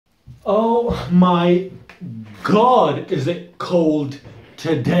Oh my god, is it cold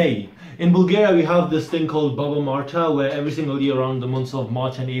today? In Bulgaria, we have this thing called Baba Marta, where every single year around the months of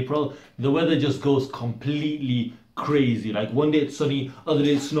March and April, the weather just goes completely crazy. Like one day it's sunny, other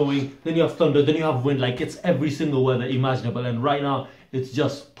day it's snowing, then you have thunder, then you have wind. Like it's every single weather imaginable, and right now it's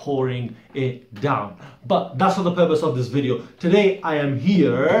just pouring it down. But that's not the purpose of this video. Today I am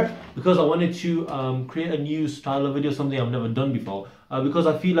here because I wanted to create a new style of video, something I've never done before, because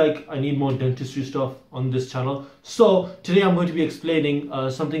I feel like I need more dentistry stuff on this channel. So today I'm going to be explaining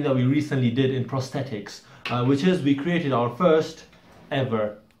something that we recently did in prosthetics, which is we created our first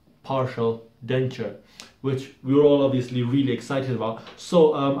ever partial denture, which we were all obviously really excited about.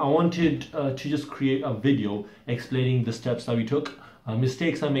 So I wanted to just create a video explaining the steps that we took,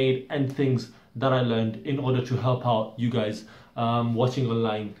 mistakes I made, and things that I learned in order to help out you guys watching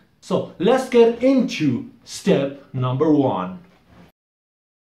online. So let's get into step number 1.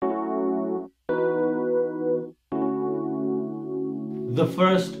 The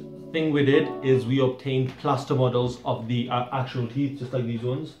first thing we did is we obtained plaster models of the actual teeth, just like these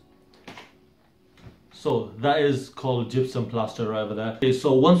ones. So that is called gypsum plaster right over there. Okay,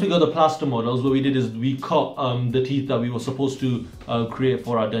 so once we got the plaster models, what we did is we cut the teeth that we were supposed to create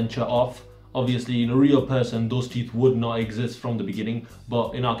for our denture off. Obviously, in a real person, those teeth would not exist from the beginning,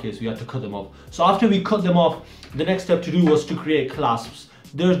 but in our case, we had to cut them off. So after we cut them off, the next step to do was to create clasps.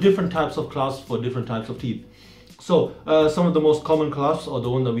 There's different types of clasps for different types of teeth. So some of the most common clasps, or the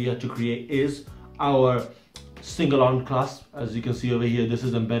one that we had to create, is our single arm clasp. As you can see over here, this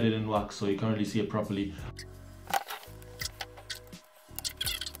is embedded in wax, so you can't really see it properly.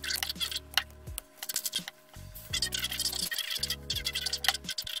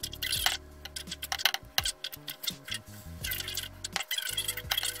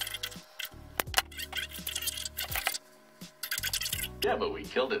 Yeah, but we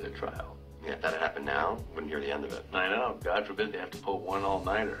killed it at trial. Yeah, if that had happened now, wouldn't hear the end of it. I know. God forbid they have to pull one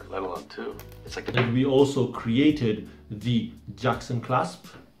all-nighter, let alone 2. It's like And we also created the Jackson clasp,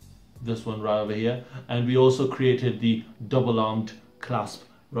 this one right over here, and we also created the double-armed clasp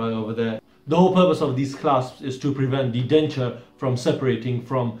right over there. The whole purpose of these clasps is to prevent the denture from separating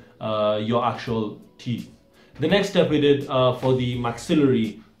from your actual teeth. The next step we did for the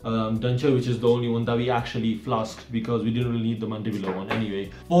maxillary denture, which is the only one that we actually flasked because we didn't really need the mandibular one anyway.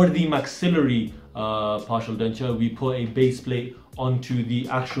 For the maxillary partial denture, we put a base plate onto the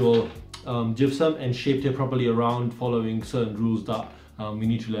actual gypsum and shaped it properly around, following certain rules that we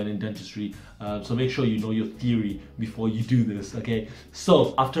need to learn in dentistry. So make sure you know your theory before you do this, okay?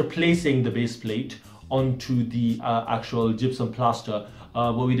 So after placing the base plate onto the actual gypsum plaster,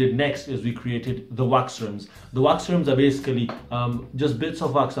 what we did next is we created the wax rims. The wax rims are basically just bits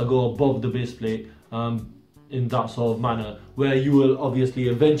of wax that go above the base plate in that sort of manner, where you will obviously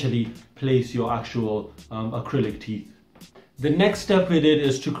eventually place your actual acrylic teeth. The next step we did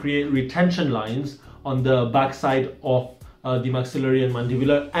is to create retention lines on the back side of the maxillary and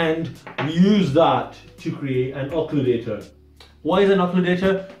mandibular, and we use that to create an occludator. What is an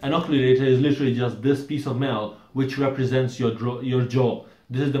occludator? An occludator is literally just this piece of metal which represents your jaw.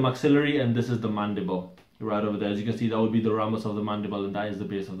 This is the maxillary and this is the mandible. Right over there, as you can see, that would be the ramus of the mandible, and that is the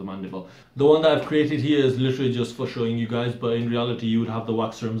base of the mandible. The one that I've created here is literally just for showing you guys, but in reality you would have the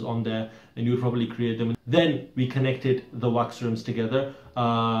wax rims on there and you would probably create them. Then we connected the wax rims together,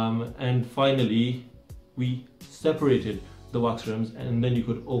 and finally we separated the wax rims, and then you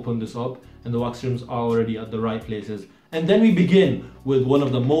could open this up and the wax rims are already at the right places. And then we begin with one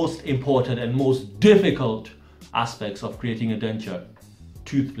of the most important and most difficult aspects of creating a denture: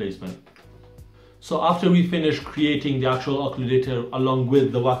 tooth placement. So after we finished creating the actual occludator along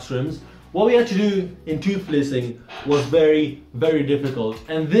with the wax rims, what we had to do in tooth placing was very, very difficult.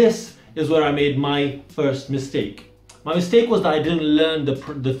 And this is where I made my first mistake. My mistake was that I didn't learn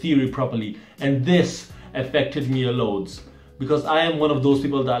the theory properly, and this affected me loads, because I am one of those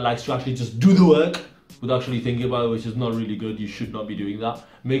people that likes to actually just do the work without actually thinking about it, which is not really good. You should not be doing that.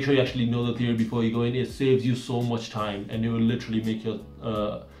 Make sure you actually know the theory before you go in. It saves you so much time, and it will literally make your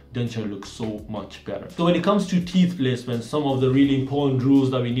denture look so much better. So when it comes to teeth placement, some of the really important rules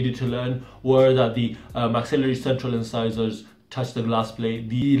that we needed to learn were that the maxillary central incisors touch the glass plate,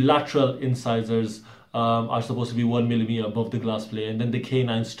 the lateral incisors are supposed to be 1 millimeter above the glass plate, and then the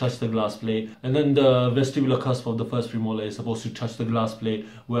canines touch the glass plate, and then the vestibular cusp of the first premolar is supposed to touch the glass plate,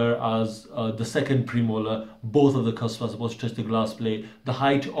 whereas the second premolar, both of the cusps are supposed to touch the glass plate. The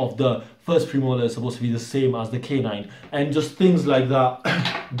height of the first premolar is supposed to be the same as the canine, and just things like that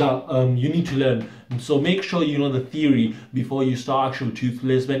that you need to learn. So make sure you know the theory before you start actual tooth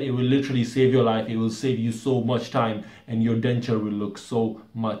placement. It will literally save your life. It will save you so much time, and your denture will look so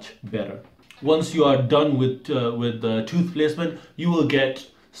much better. Once you are done with the tooth placement, you will get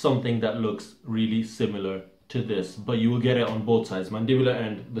something that looks really similar to this, but you will get it on both sides, mandibular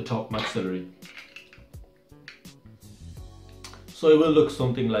and the top maxillary. So it will look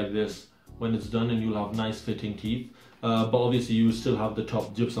something like this when it's done, and you'll have nice fitting teeth, but obviously you will still have the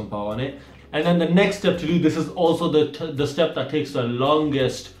top gypsum power on it. And then the next step to do, this is also the step that takes the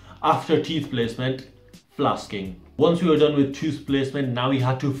longest after teeth placement, flasking. Once we were done with tooth placement, now we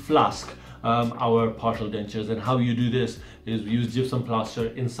had to flask our partial dentures. And how you do this is we use gypsum plaster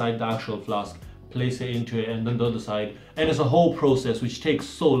inside the actual flask, place it into it, and then the other side, and it's a whole process which takes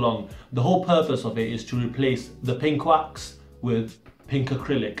so long. The whole purpose of it is to replace the pink wax with pink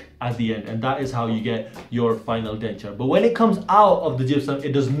acrylic at the end, and that is how you get your final denture. But when it comes out of the gypsum,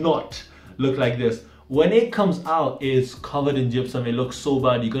 it does not look like this. When it comes out, it's covered in gypsum. It looks so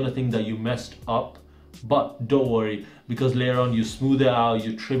bad, you're gonna think that you messed up, but don't worry, because later on you smooth it out,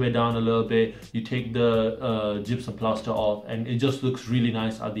 you trim it down a little bit, you take the gypsum plaster off, and it just looks really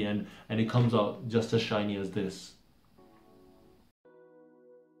nice at the end, and it comes out just as shiny as this.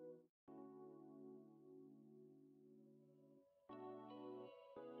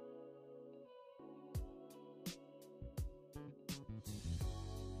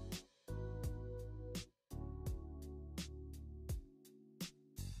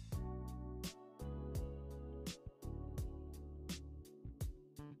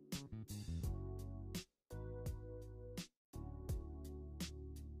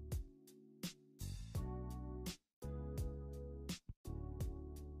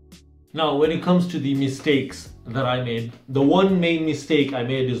 Now, when it comes to the mistakes that I made, the one main mistake I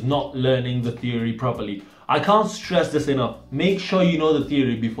made is not learning the theory properly. I can't stress this enough. Make sure you know the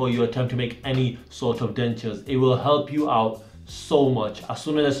theory before you attempt to make any sort of dentures. It will help you out so much. As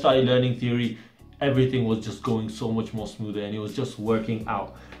soon as I started learning theory, everything was just going so much more smoother, and it was just working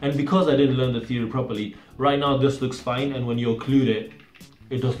out. And because I didn't learn the theory properly, right now this looks fine, and when you occlude it,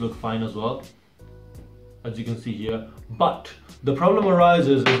 it does look fine as well, as you can see here. But the problem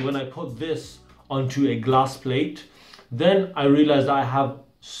arises is when I put this onto a glass plate, then I realized I have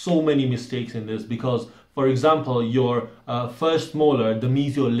so many mistakes in this, because for example, your first molar, the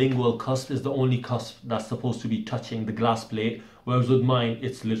mesiolingual cusp, is the only cusp that's supposed to be touching the glass plate, whereas with mine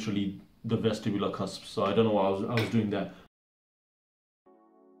it's literally the vestibular cusp. So I don't know what I was doing there.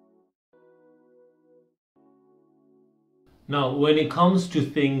 Now, when it comes to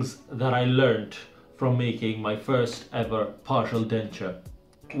things that I learned from making my first ever partial denture,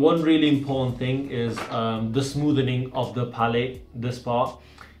 one really important thing is the smoothing of the palate, this part.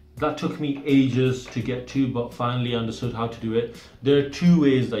 That took me ages to get to, but finally understood how to do it. There are two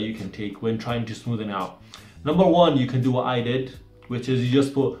ways that you can take when trying to smoothen out. Number one, you can do what I did, which is you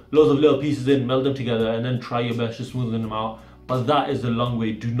just put loads of little pieces in, melt them together, and then try your best to smoothen them out. But that is the long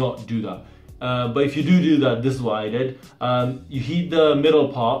way. Do not do that. But if you do that, this is what I did. You heat the middle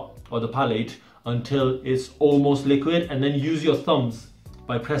part, or the palate, until it's almost liquid, and then use your thumbs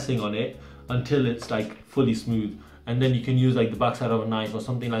by pressing on it until it's like fully smooth, and then you can use like the backside of a knife or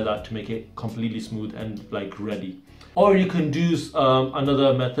something like that to make it completely smooth and like ready. Or you can do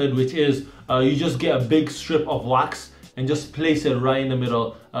another method, which is you just get a big strip of wax and just place it right in the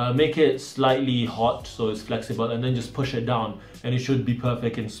middle, make it slightly hot so it's flexible, and then just push it down, and it should be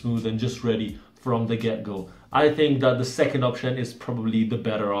perfect and smooth and just ready from the get-go. I think that the second option is probably the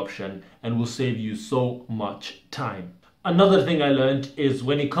better option and will save you so much time. Another thing I learned is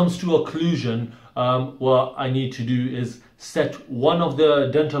when it comes to occlusion, what I need to do is set one of the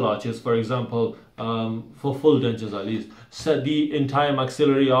dental arches, for example, for full dentures at least, set the entire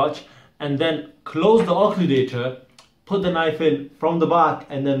maxillary arch, and then close the occludator, put the knife in from the back,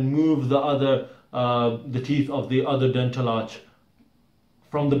 and then move the teeth of the other dental arch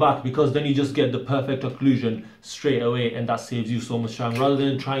from the back, because then you just get the perfect occlusion straight away, and that saves you so much time, rather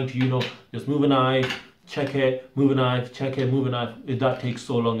than trying to, just move a knife, check it, move a knife, check it, move a knife. That takes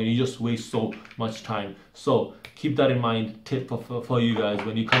so long and you just waste so much time. So keep that in mind, tip for you guys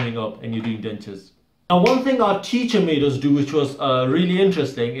when you're coming up and you're doing dentures. Now, one thing our teacher made us do, which was really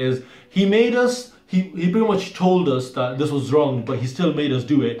interesting, is he pretty much told us that this was wrong, but he still made us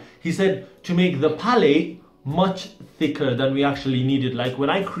do it. He said to make the palate much thicker than we actually needed. Like when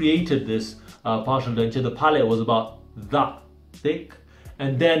I created this partial denture, the palette was about that thick,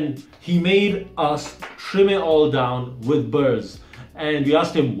 and then he made us trim it all down with burrs. And we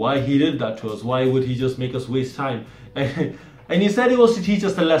asked him why he did that to us. Why would he just make us waste time? And he said it was to teach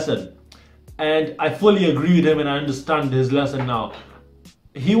us a lesson. And I fully agree with him, and I understand his lesson now.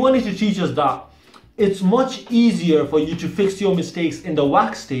 He wanted to teach us that it's much easier for you to fix your mistakes in the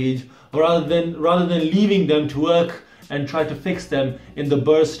wax stage rather than leaving them to work and try to fix them in the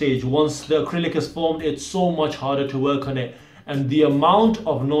burr stage. Once the acrylic is formed, it's so much harder to work on it. And the amount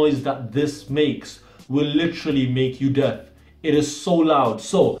of noise that this makes will literally make you deaf. It is so loud.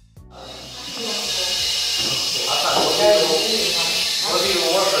 So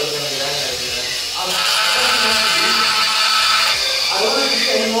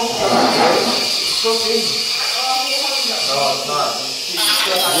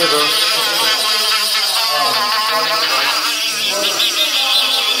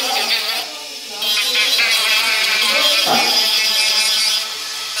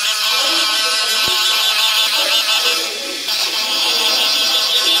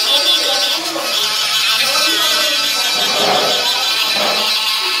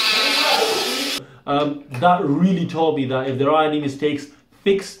that really taught me that if there are any mistakes,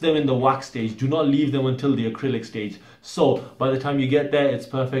 fix them in the wax stage. Do not leave them until the acrylic stage. So by the time you get there, it's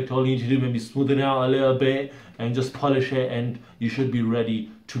perfect. All you need to do, maybe smoothen it out a little bit and just polish it, and you should be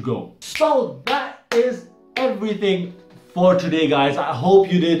ready to go. So that is everything for today, guys. I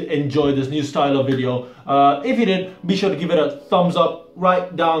hope you did enjoy this new style of video. If you did, be sure to give it a thumbs up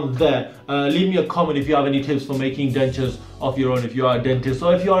right down there. Leave me a comment if you have any tips for making dentures of your own, if you are a dentist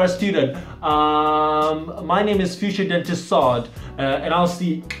or if you are a student. My name is future dentist Saad, and I'll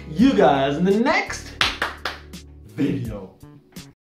see you guys in the next video.